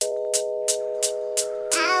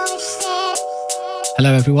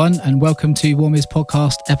Hello everyone and welcome to Warm Ears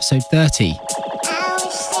Podcast episode 30.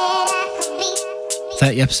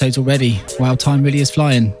 30 episodes already. Wow, time really is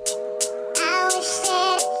flying.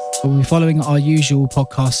 We'll be following our usual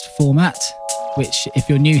podcast format, which if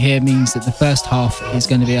you're new here means that the first half is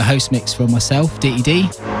going to be a host mix from myself, DED.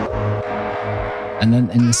 And then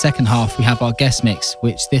in the second half we have our guest mix,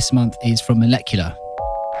 which this month is from Molecular.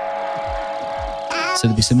 So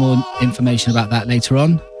there'll be some more information about that later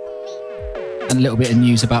on. And a little bit of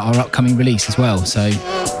news about our upcoming release as well. So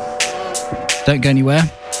don't go anywhere.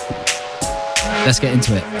 Let's get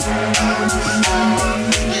into it.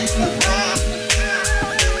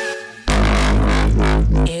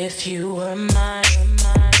 If you were mine,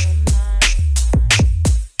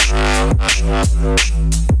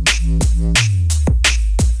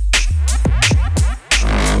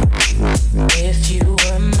 if you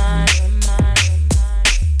were mine.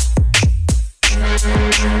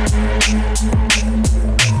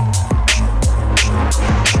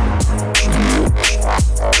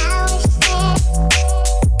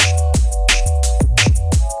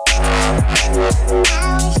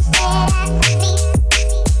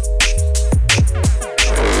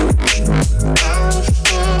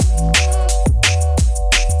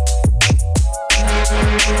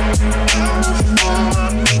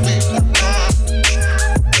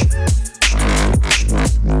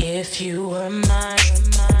 If you were mine,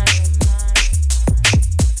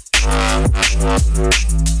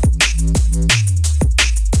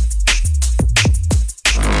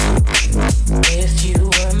 if you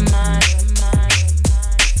were mine,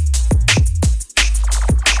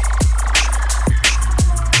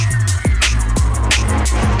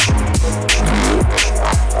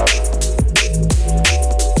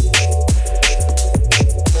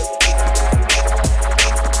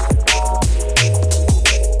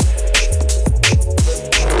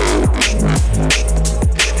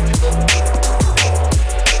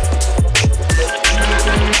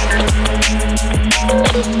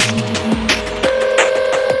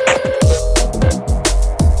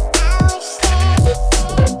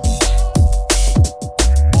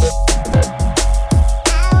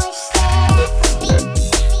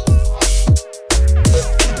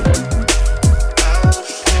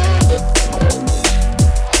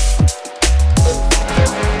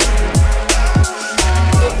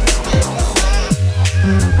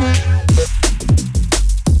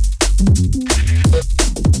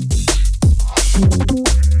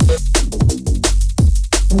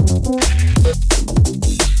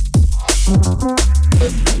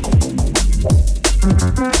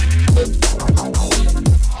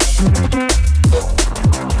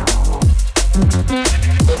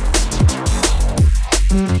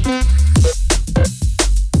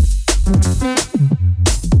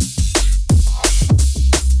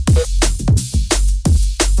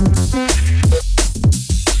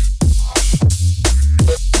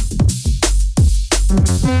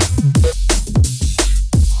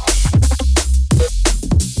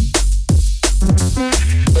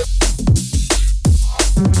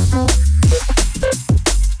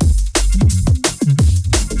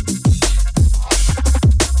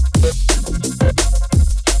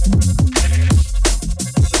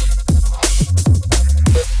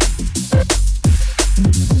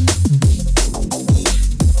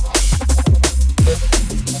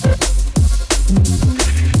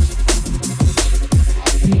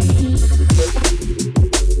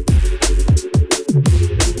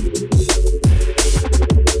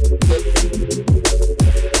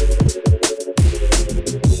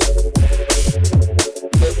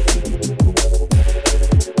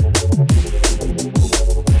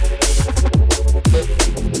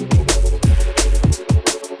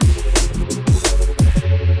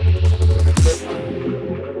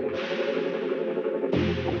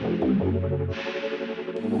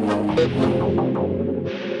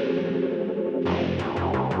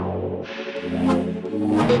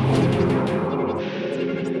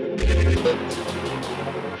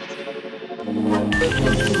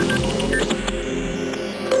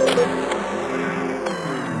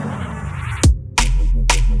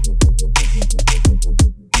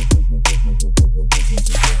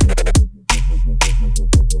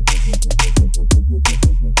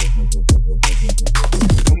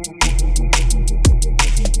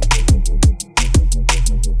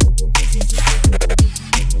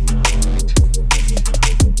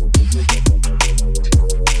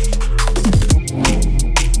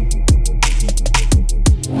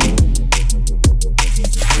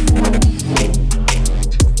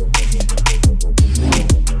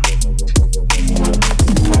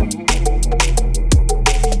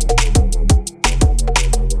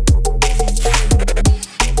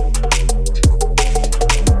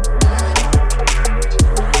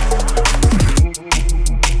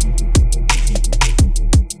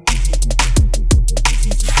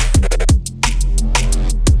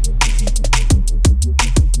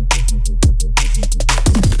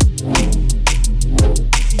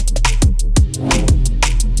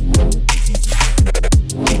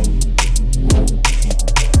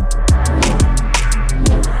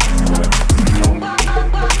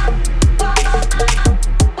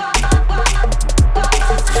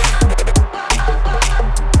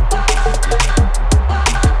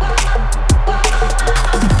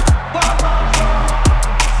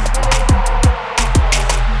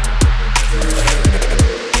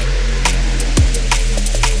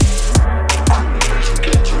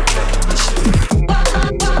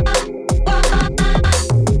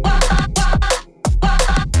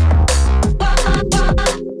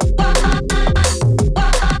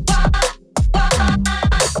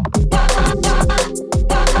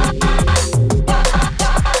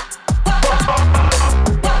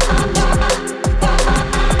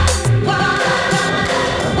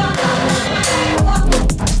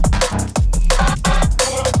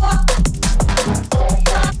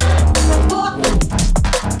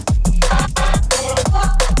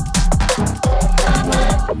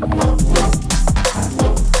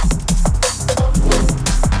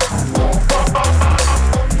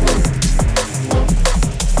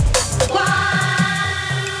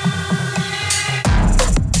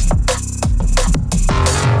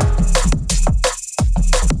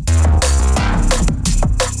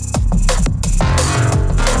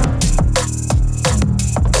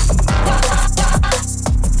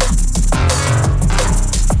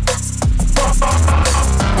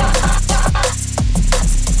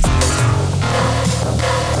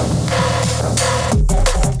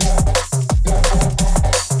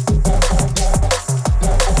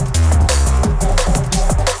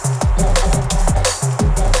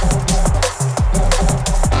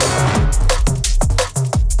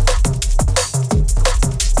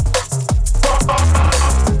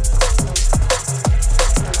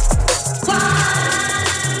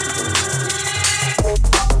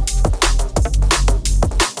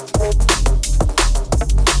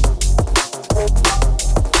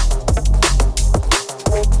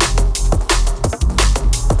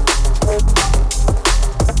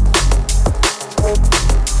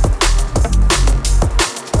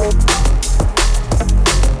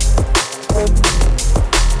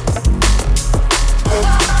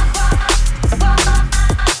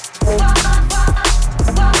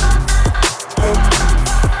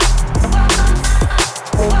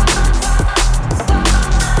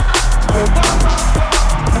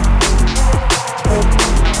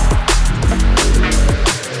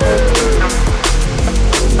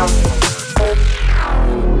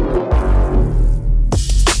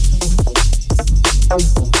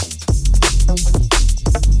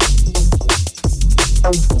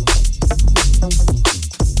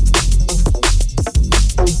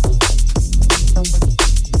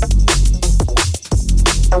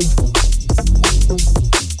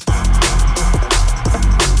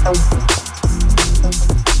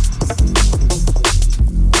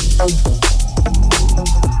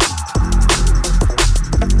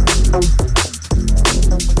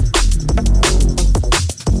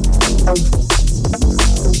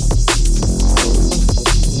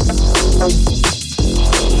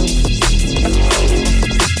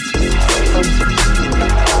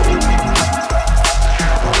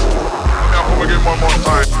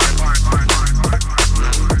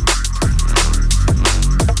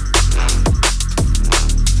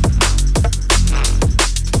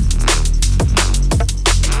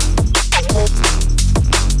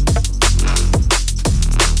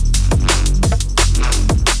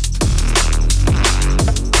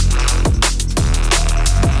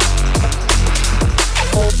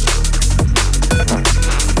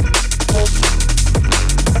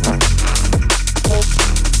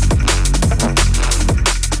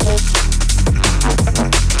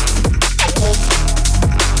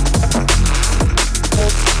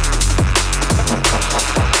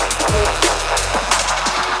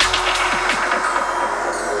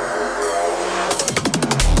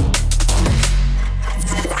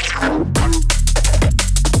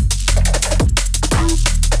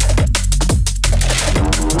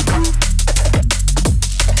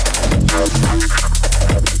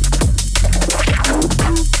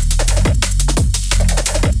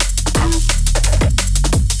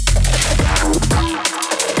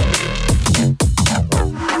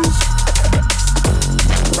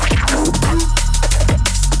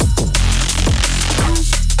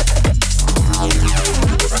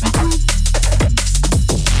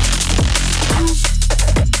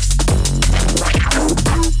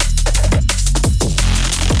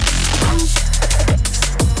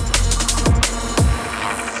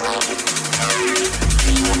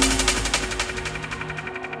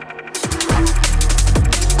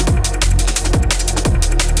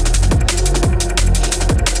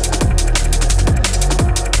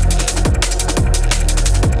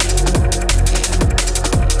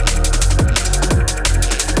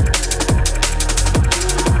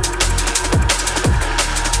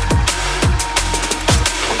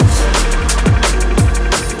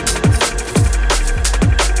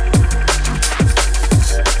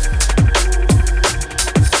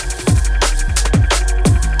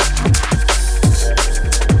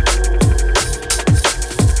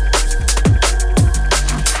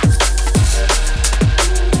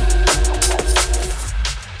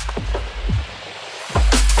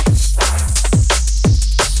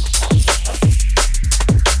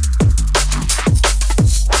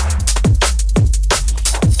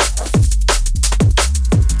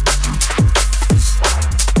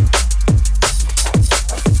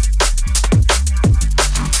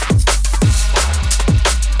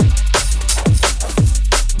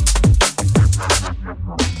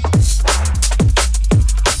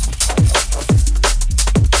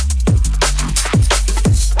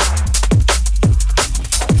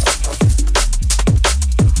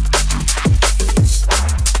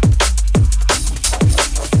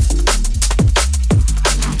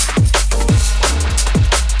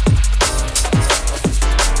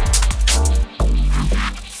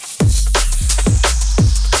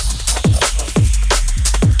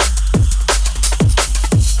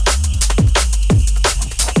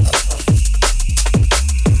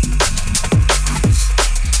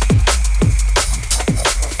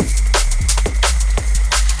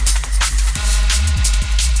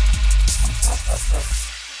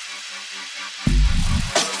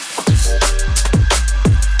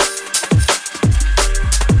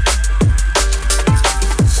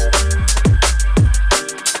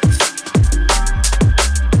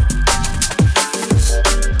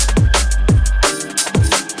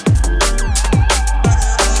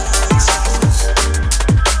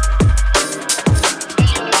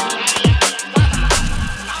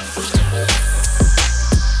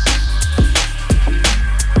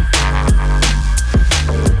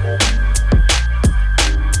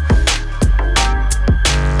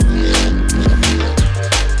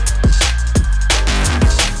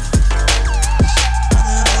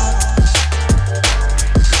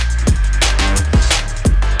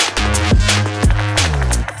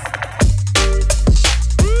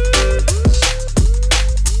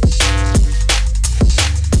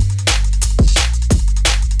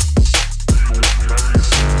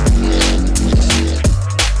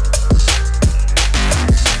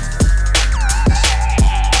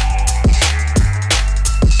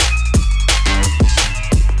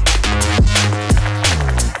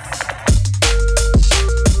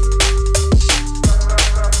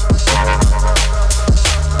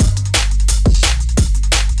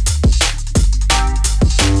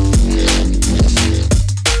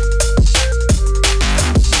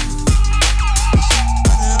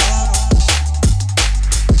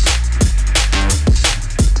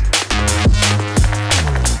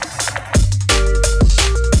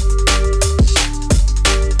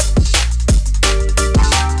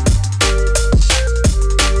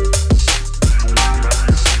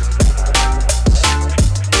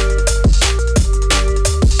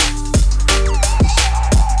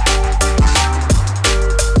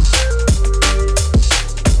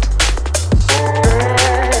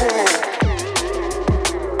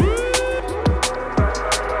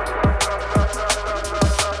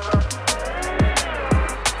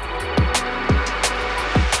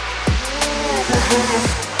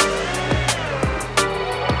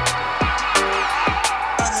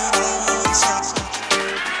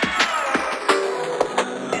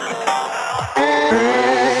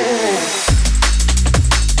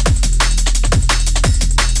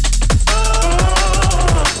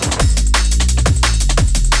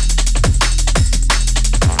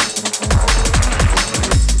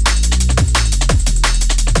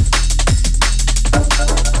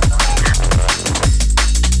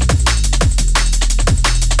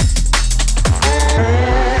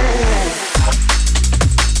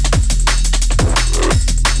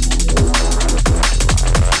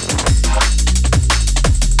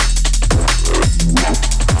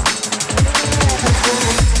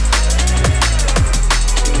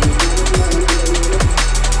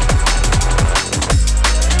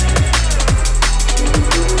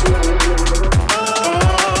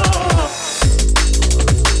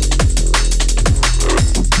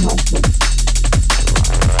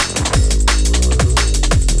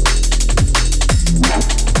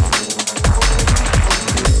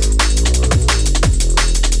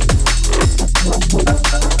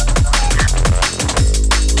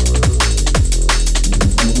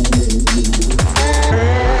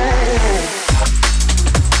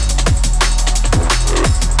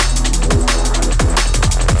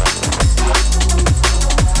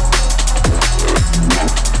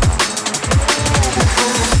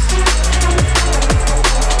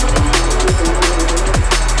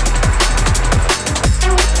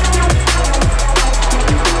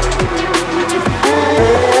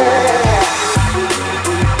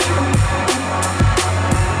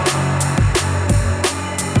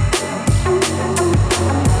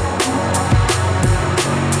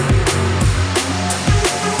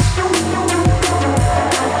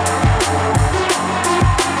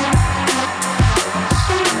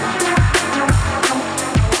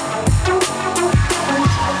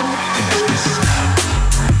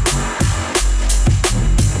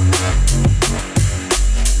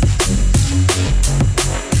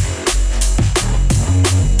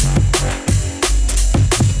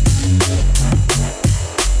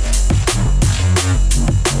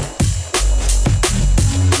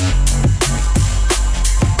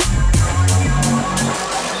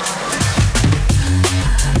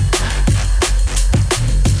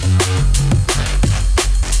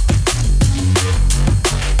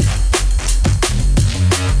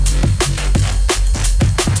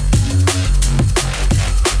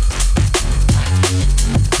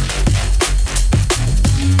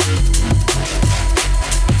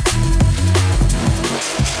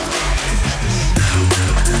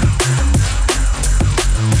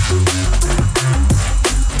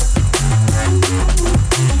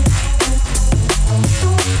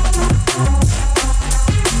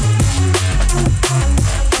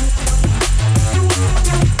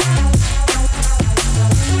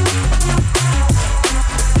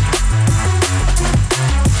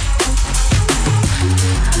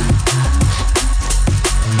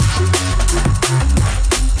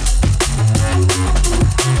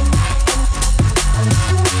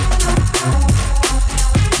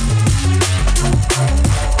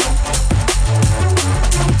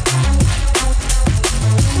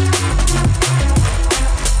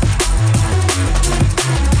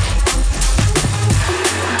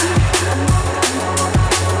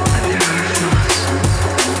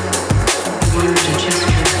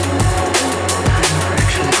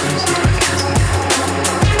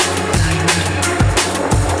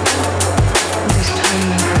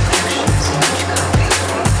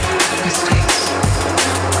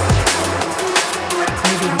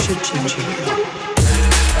 should change you.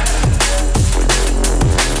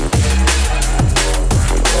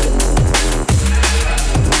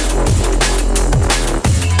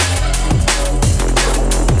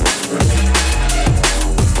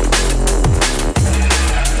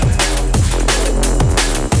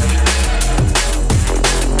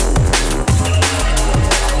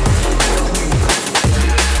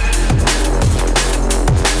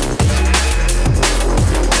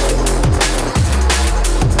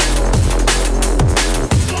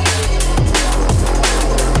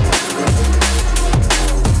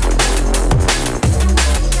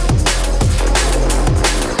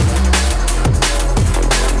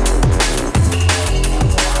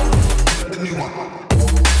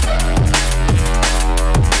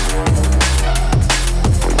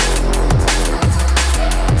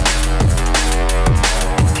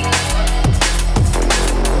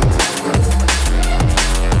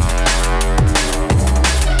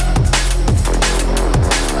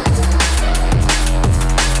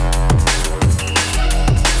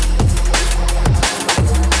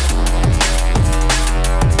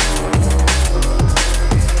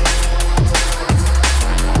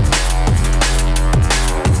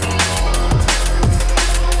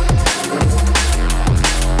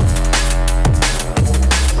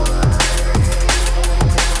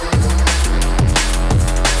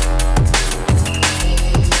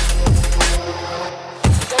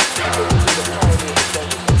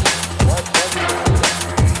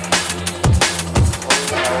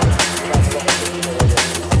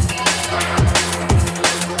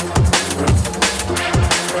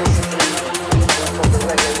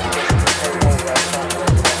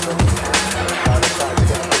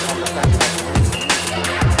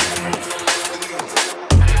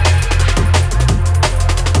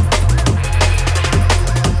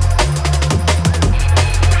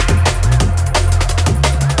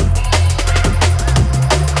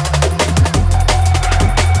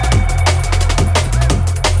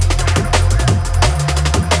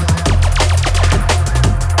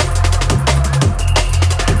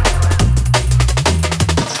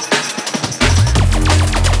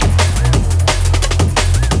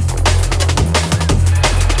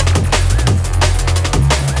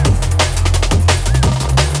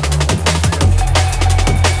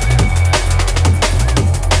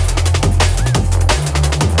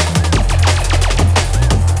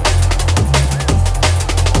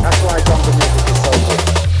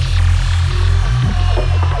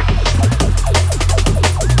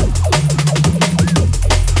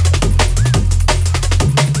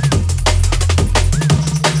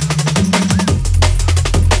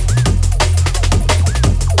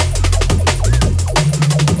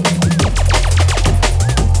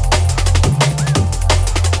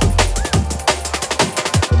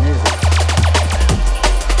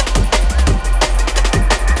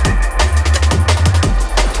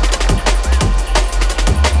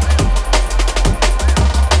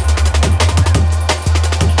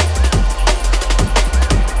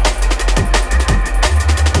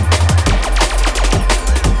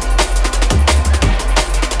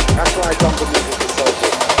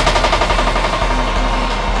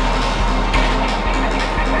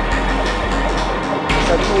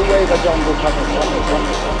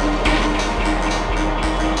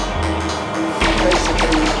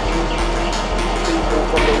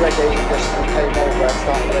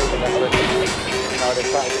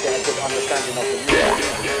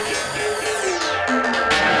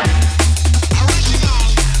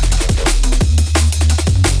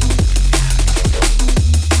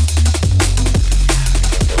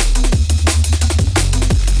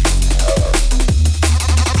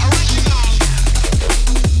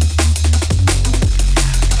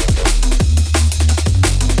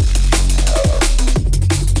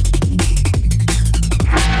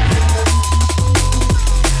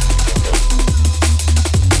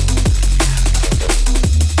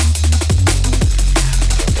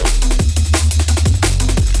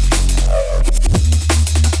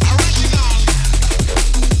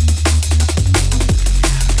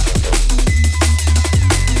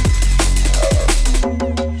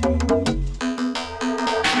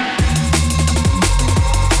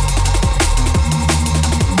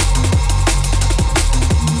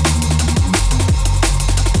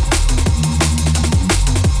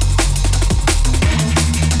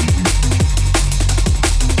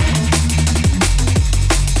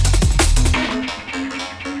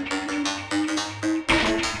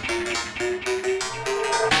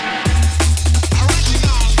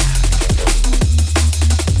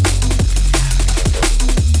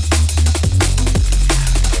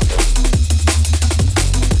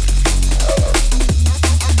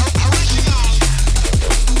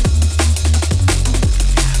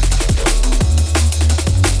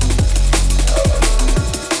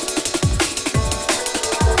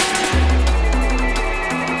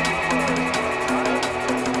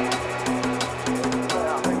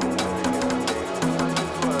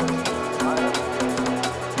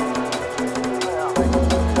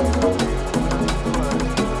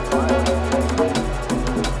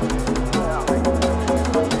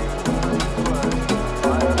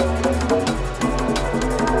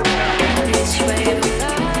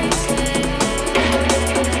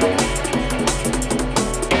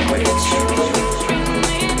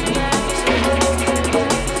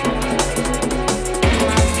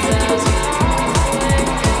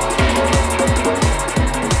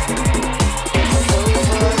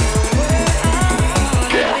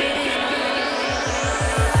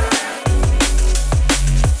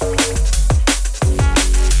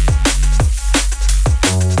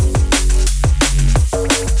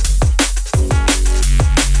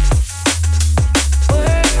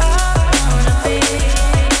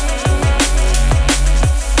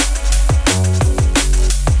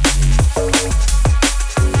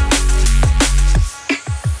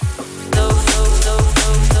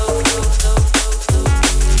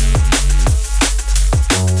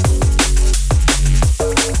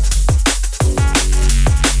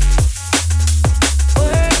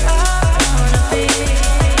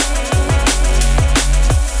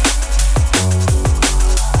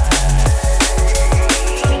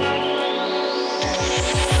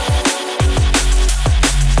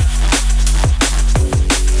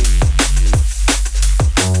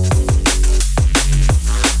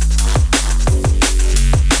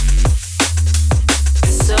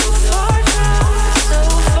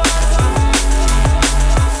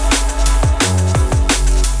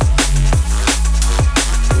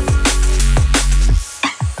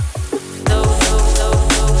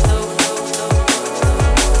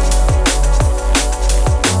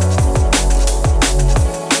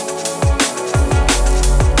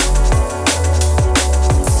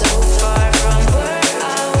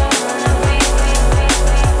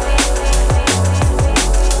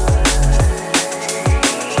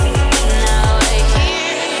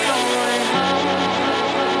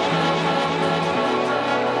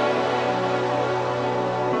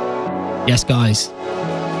 Yes, guys,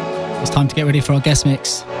 it's time to get ready for our guest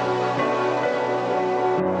mix. I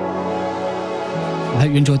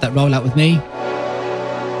hope you enjoyed that rollout with me.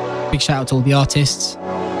 Big shout out to all the artists.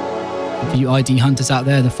 And for you ID hunters out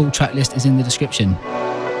there, the full track list is in the description.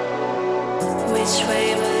 Which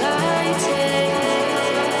way will I take?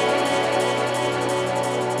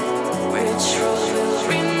 Which road will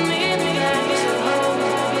bring me back to home?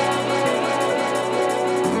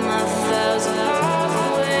 My thousand miles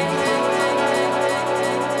away,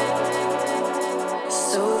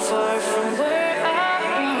 so far from where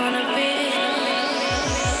I wanna be.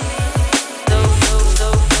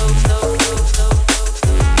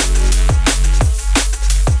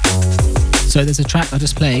 So there's a track I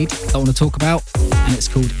just played that I want to talk about, and it's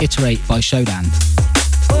called Iterate by Shodan.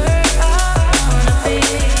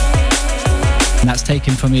 And that's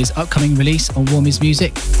taken from his upcoming release on Warmy's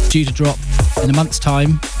Music, due to drop in a month's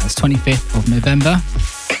time. That's 25th of November.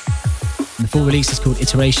 And the full release is called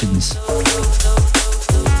Iterations.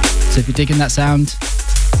 So if you're digging that sound,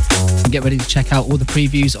 get ready to check out all the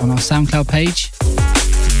previews on our SoundCloud page.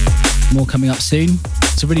 More coming up soon.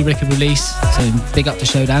 It's a really wicked release, so big up to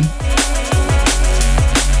Shodan.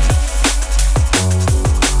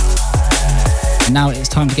 And now it's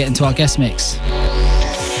time to get into our guest mix,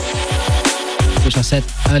 which I said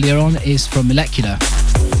earlier on is from Molecular.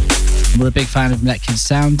 And we're a big fan of Molecular's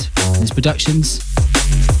sound and his productions.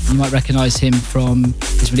 You might recognise him from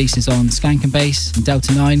his releases on Skank and Bass and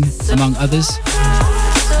Delta 9, among others.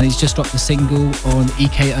 And he's just dropped a single on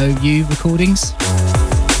EKOU Recordings.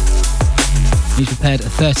 He's prepared a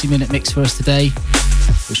 30-minute mix for us today,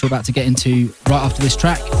 which we're about to get into right after this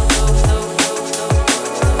track.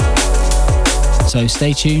 So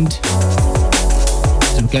stay tuned. So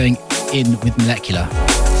we're going in with Molecular.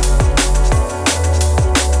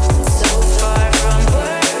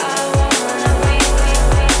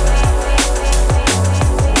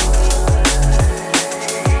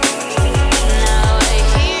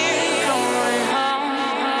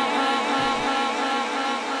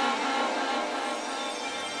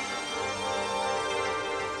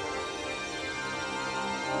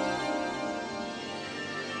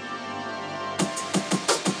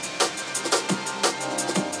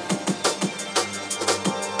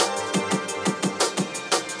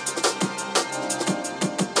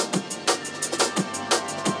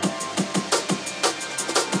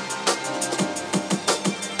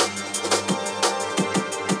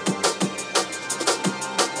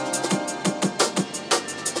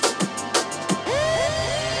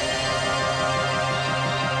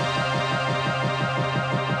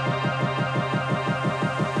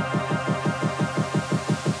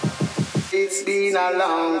 It's been a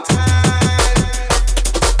long time.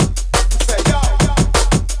 Say yo.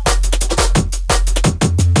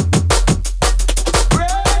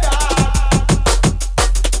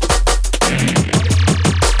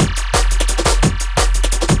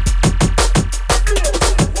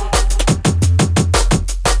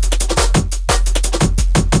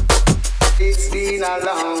 It's been a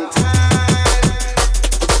long time.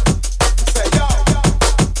 Say yo.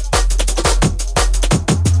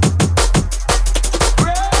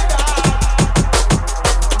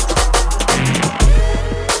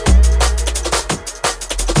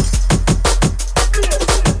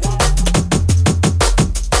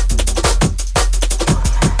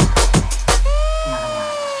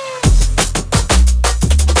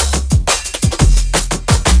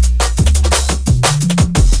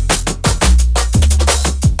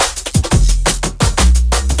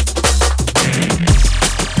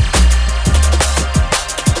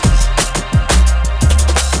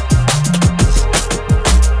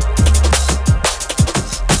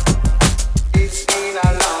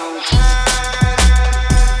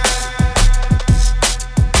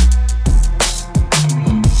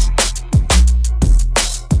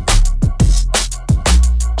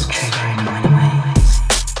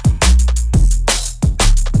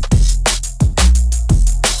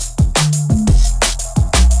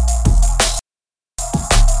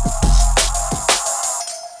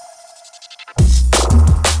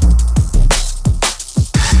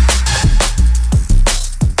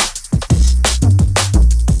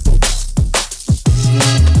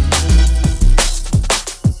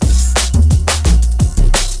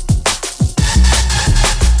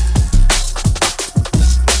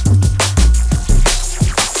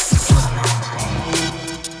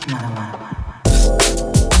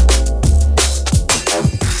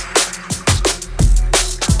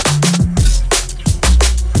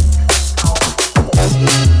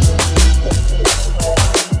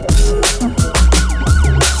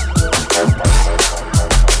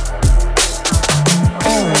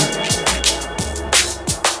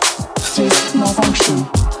 Disk malfunction.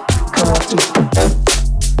 Corrupted.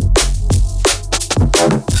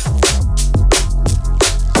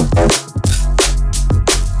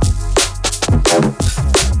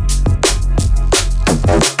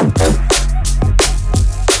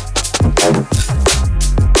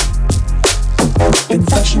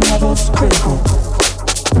 Infection levels critical.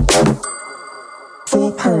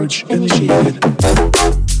 Full purge initiated.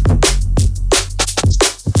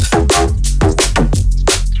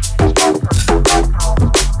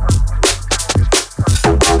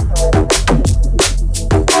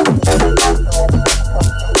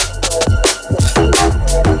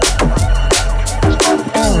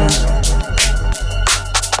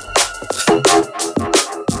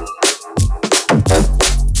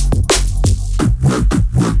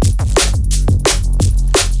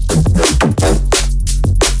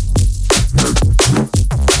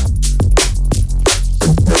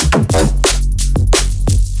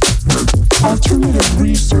 Alternative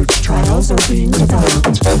research trials are being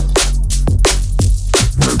developed.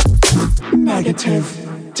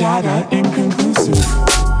 Negative. Data inconclusive.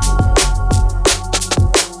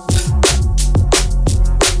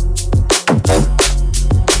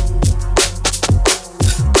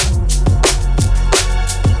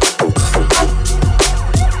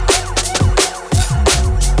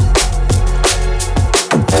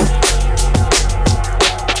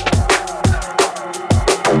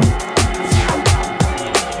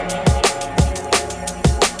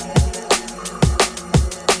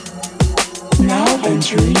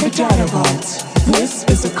 Entering the data vault. This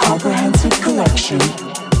is a comprehensive collection.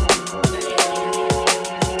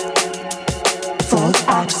 Vault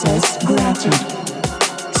access granted.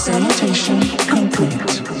 Salutation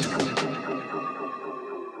complete.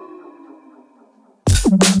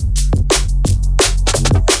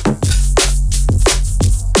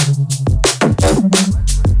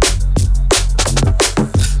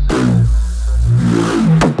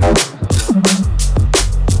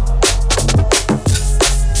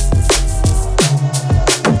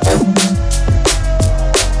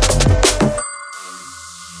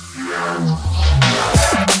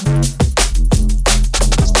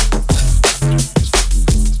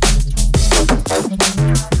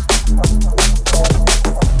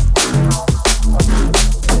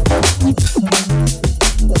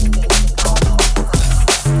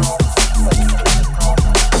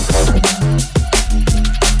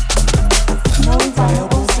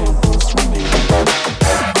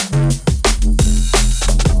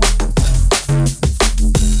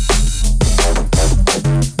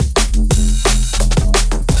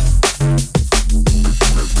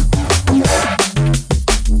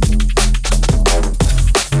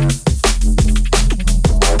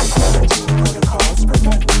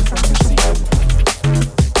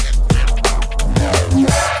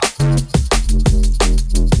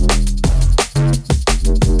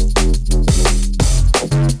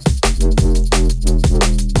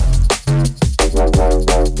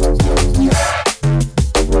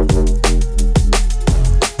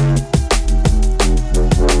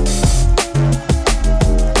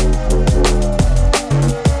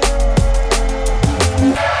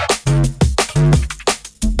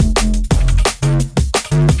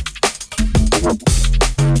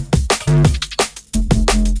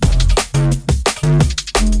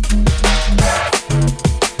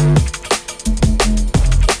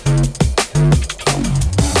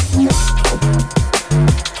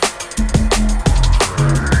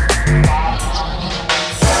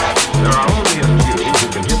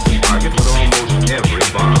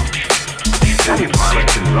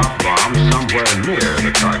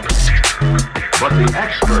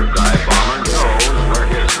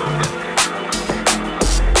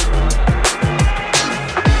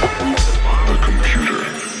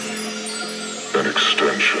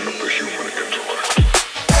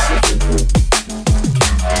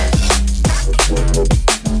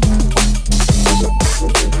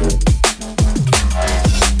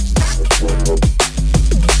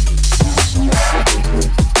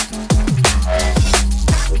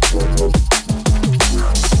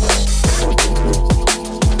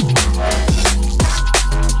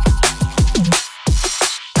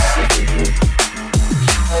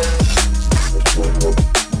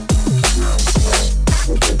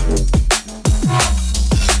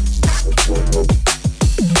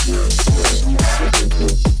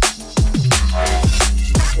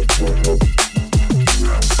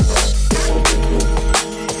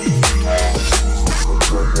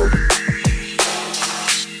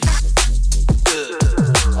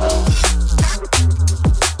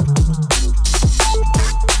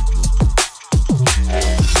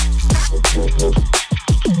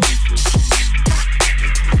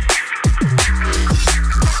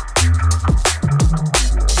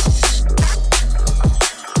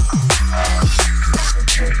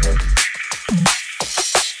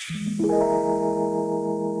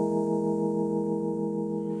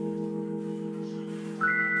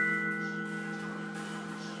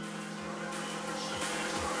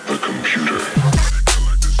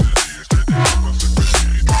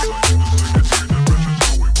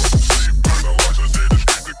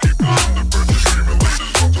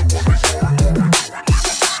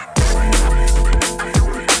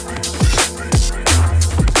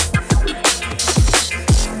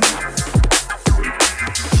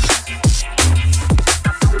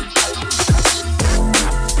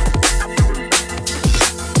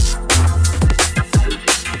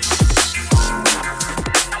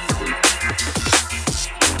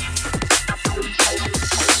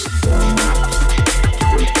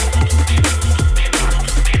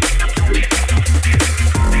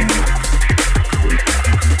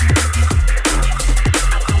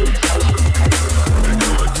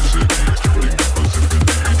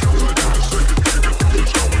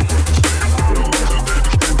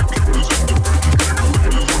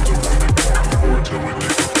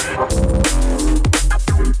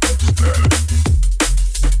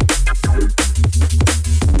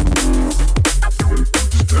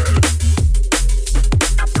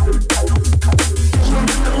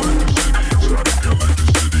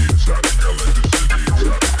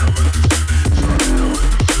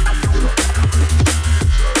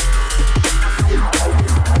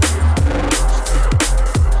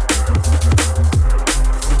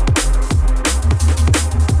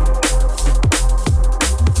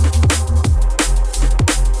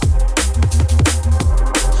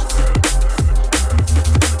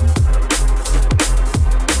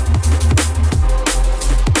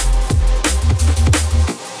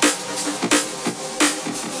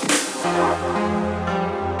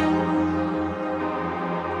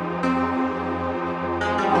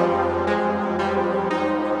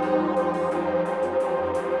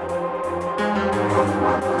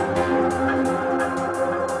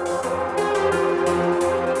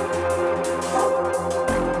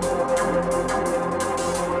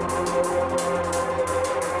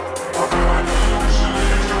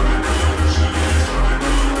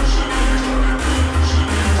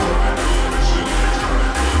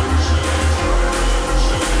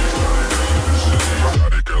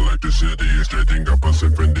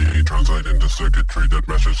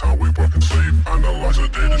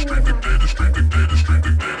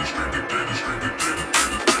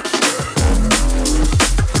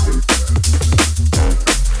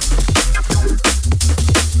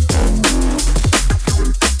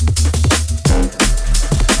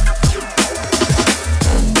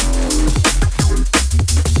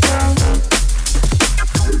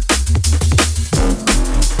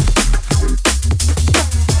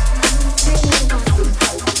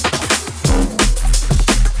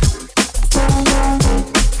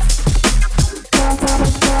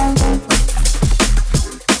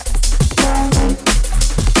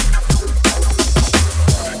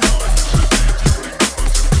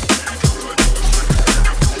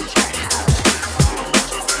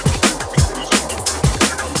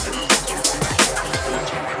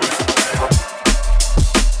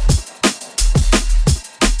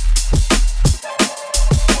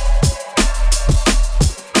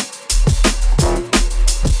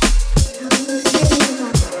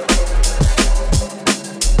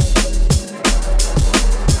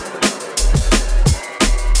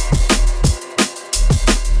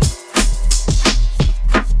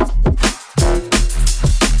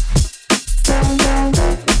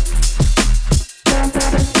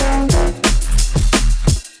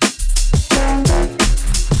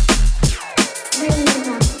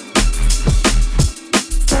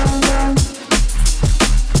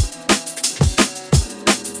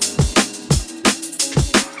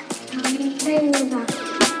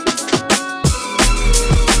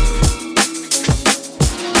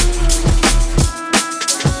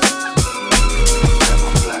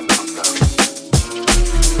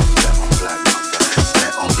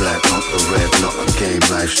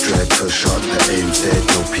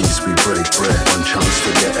 peace, we break bread. One chance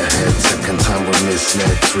to get ahead, second time we're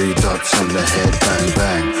misled. 3 dots on the head, bang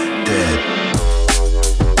bang, dead.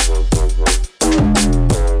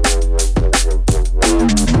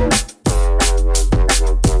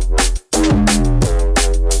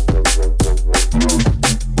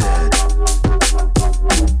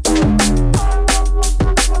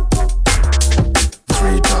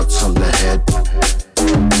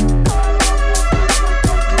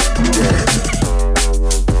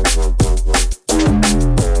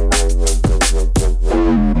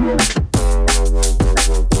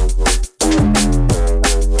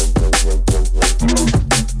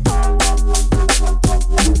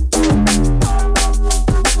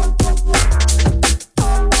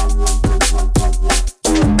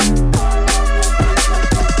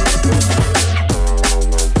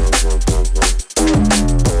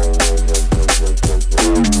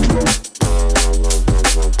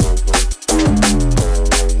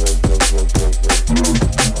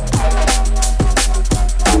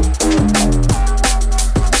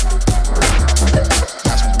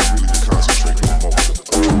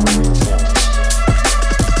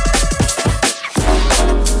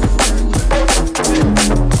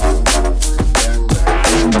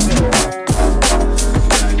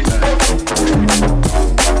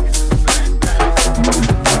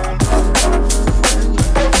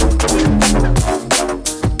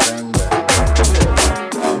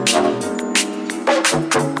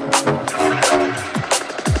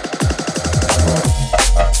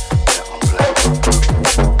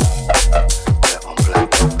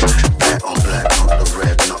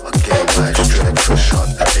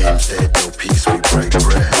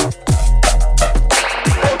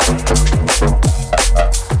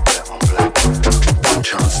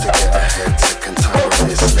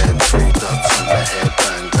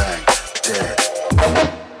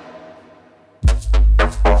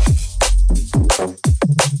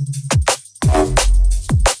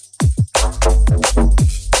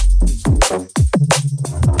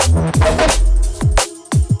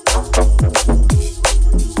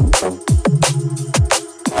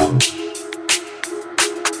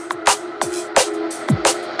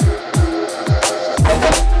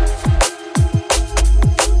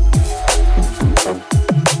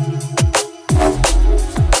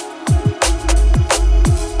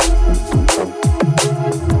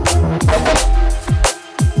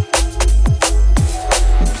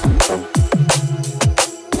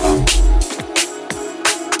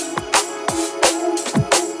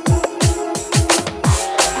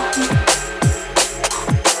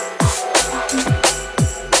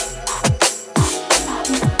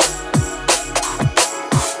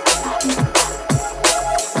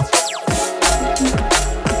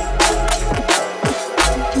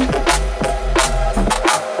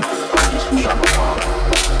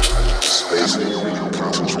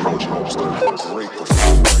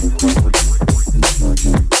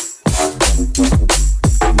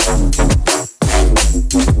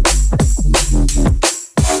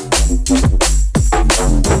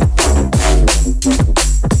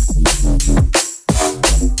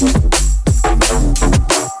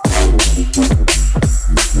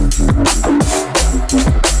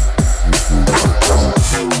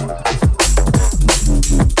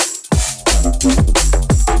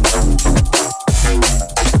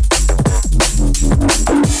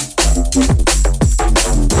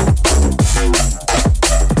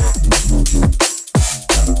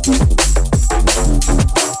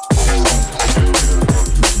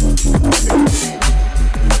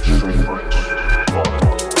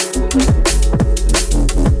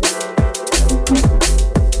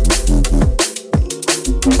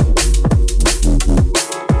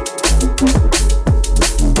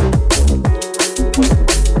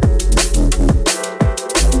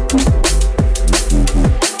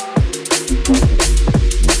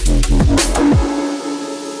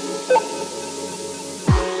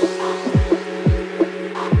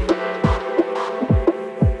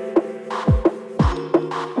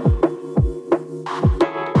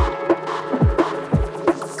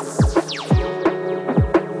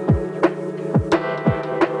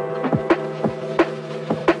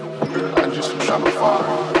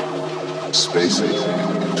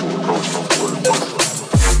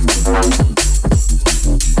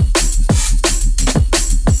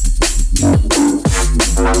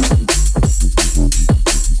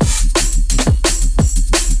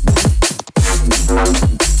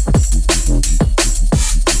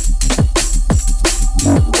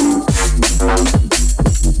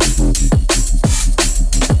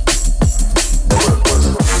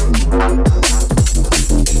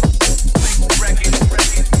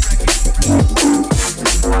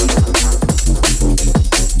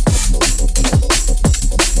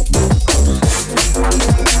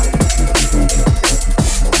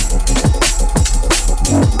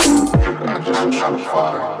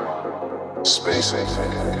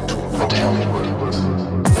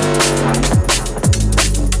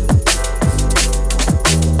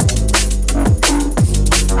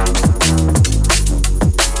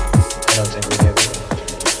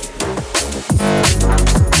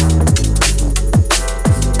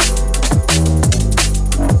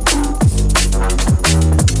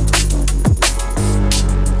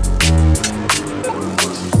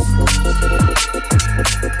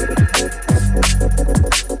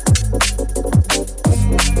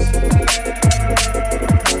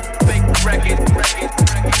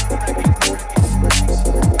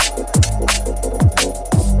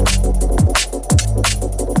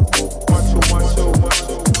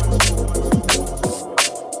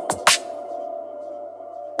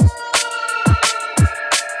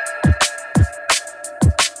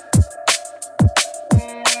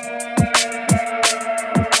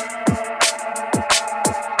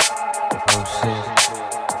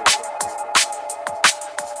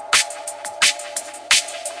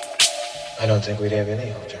 don't think we'd have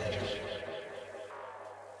any alternatives.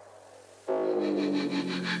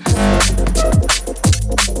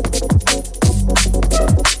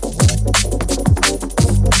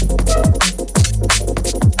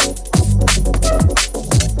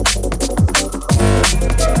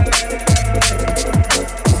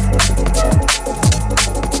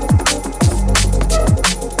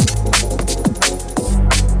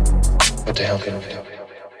 What the hell can we do?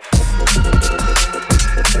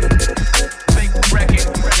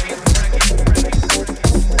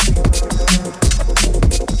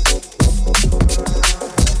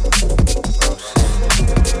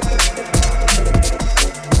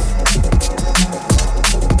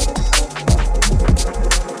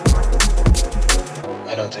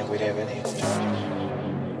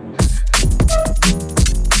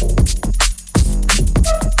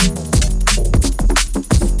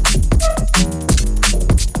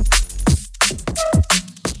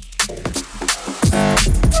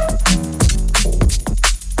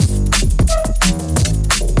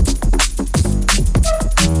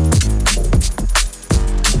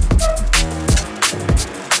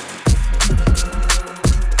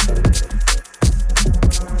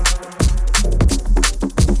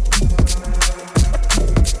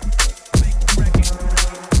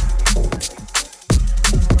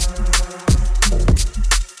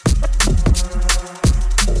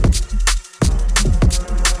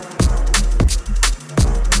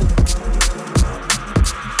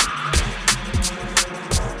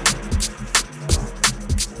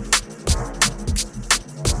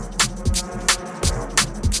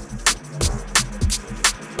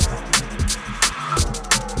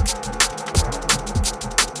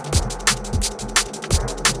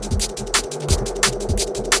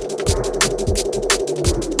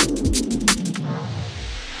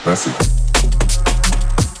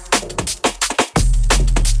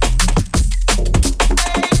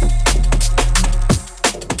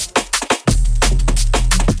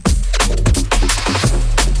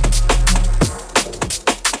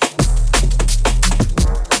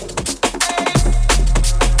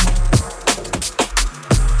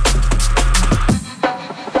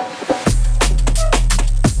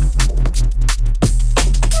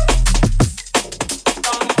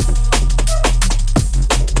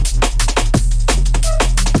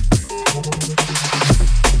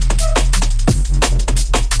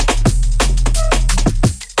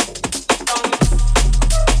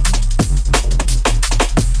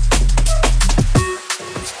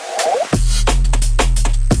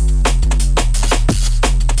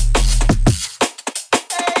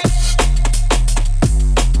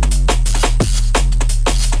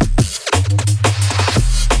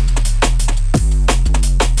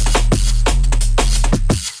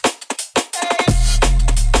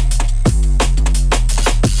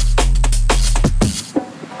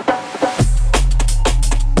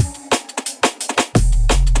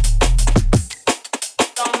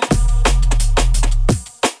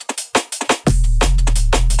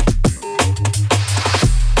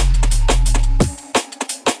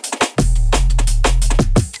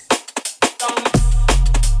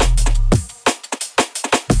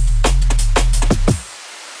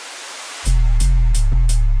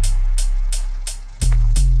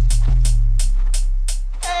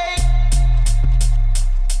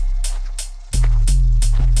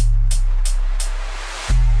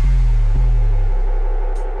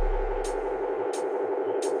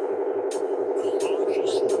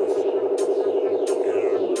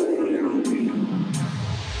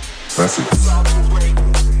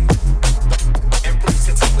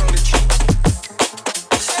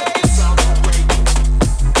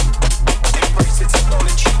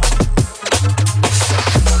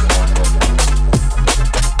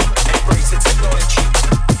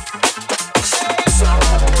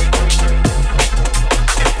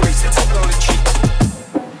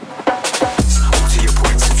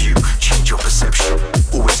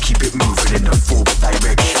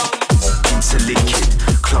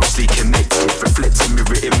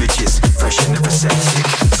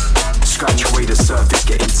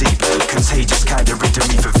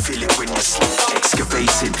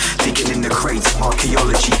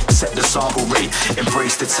 sample rate,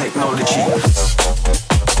 embrace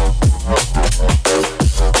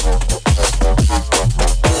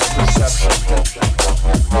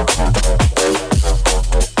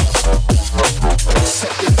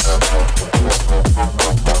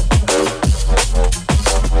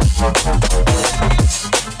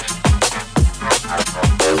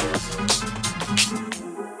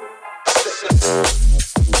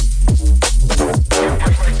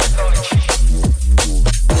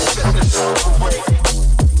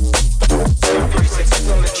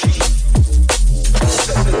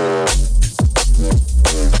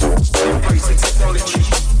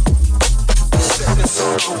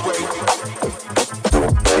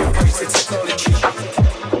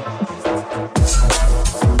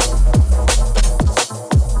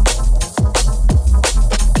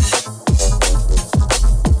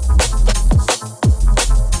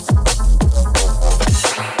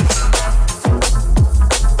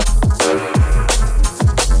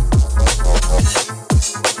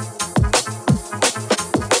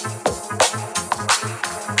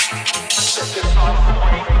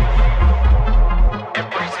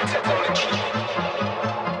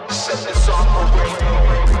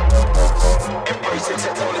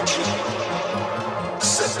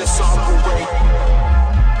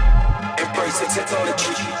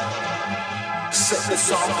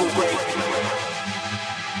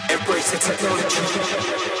the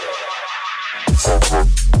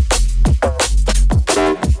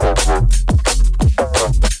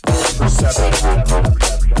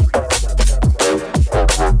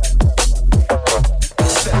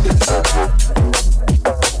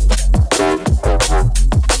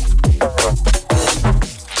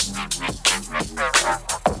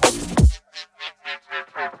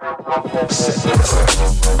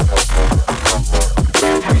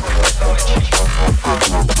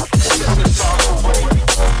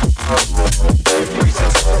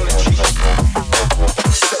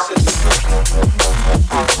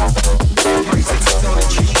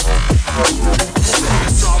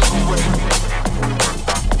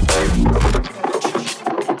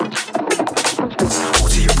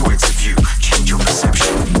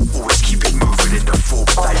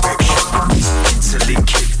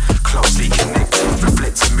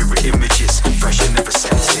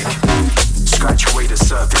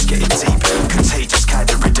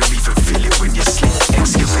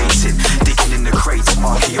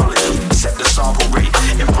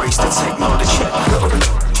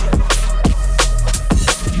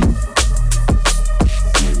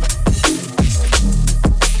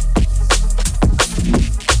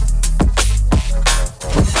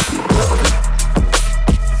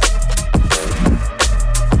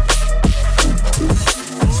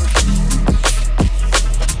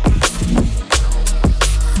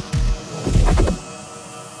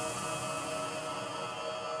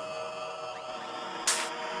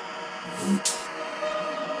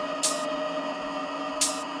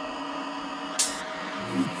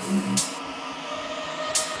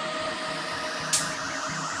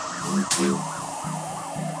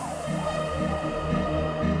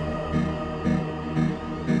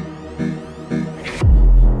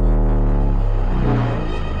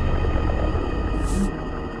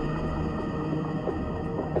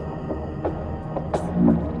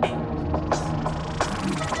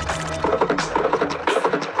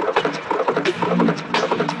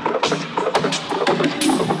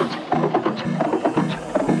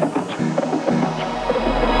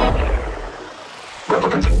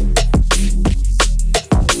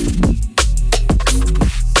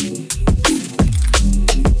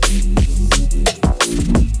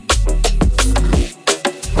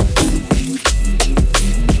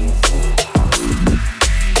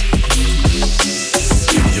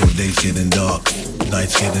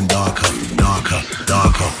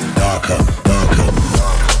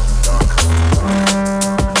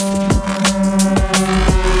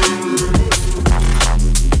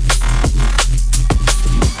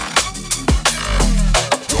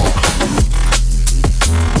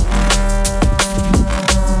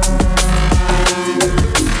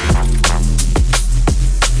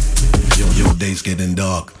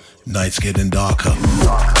Nights getting darker.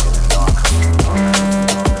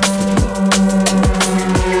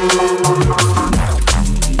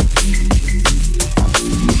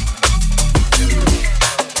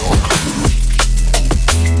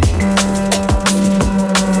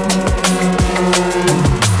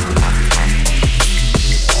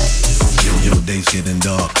 Your days getting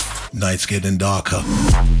dark, nights getting darker.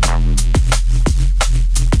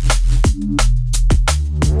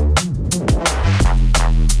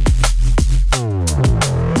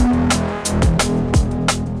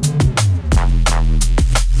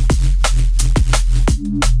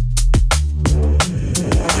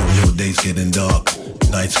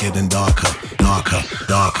 getting darker, darker,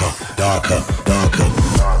 darker, darker, darker.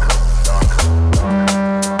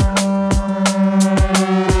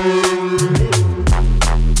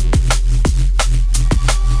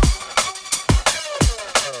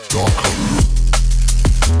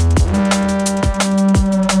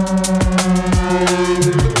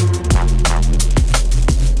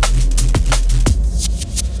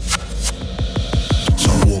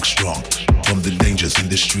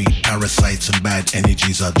 Parasites and bad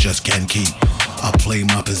energies I just can't keep. I play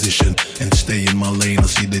my position and stay in my lane. I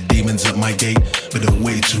see the demons at my gate, but they're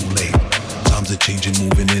way too late. Times are changing,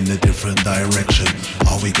 moving in a different direction.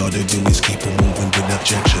 All we gotta do is keep on moving with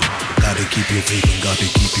objection. Gotta keep your faith and gotta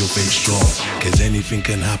keep your faith strong, cause anything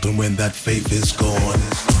can happen when that faith is gone.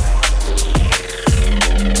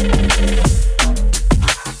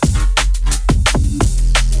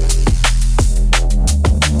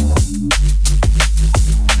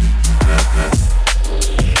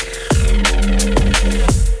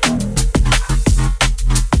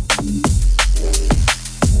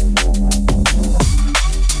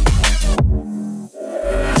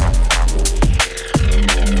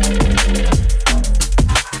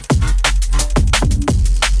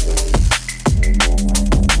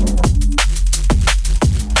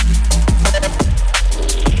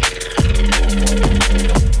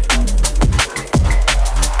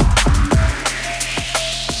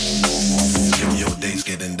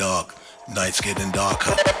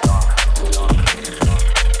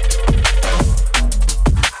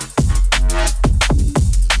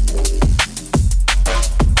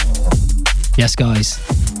 Yes, guys,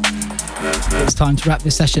 it's time to wrap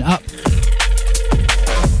this session up.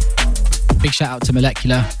 Big shout out to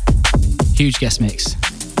Molecular, huge guest mix.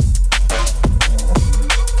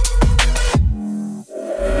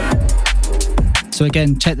 So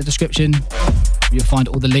again, check the description. You'll find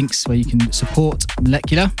all the links where you can support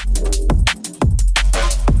Molecular.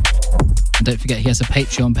 And don't forget, he has a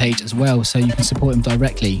Patreon page as well, so you can support him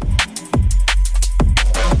directly.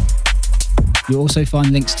 You'll also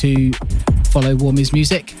find links to follow Warm Is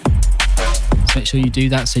Music. So make sure you do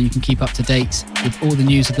that so you can keep up to date with all the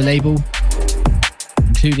news of the label,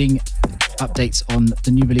 including updates on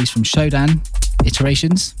the new release from Shodan,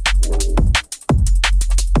 Iterations.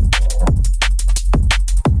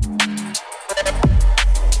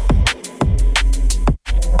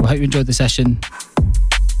 Well, I hope you enjoyed the session.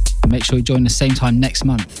 And make sure you join the same time next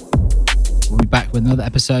month. We'll be back with another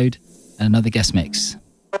episode and another guest mix.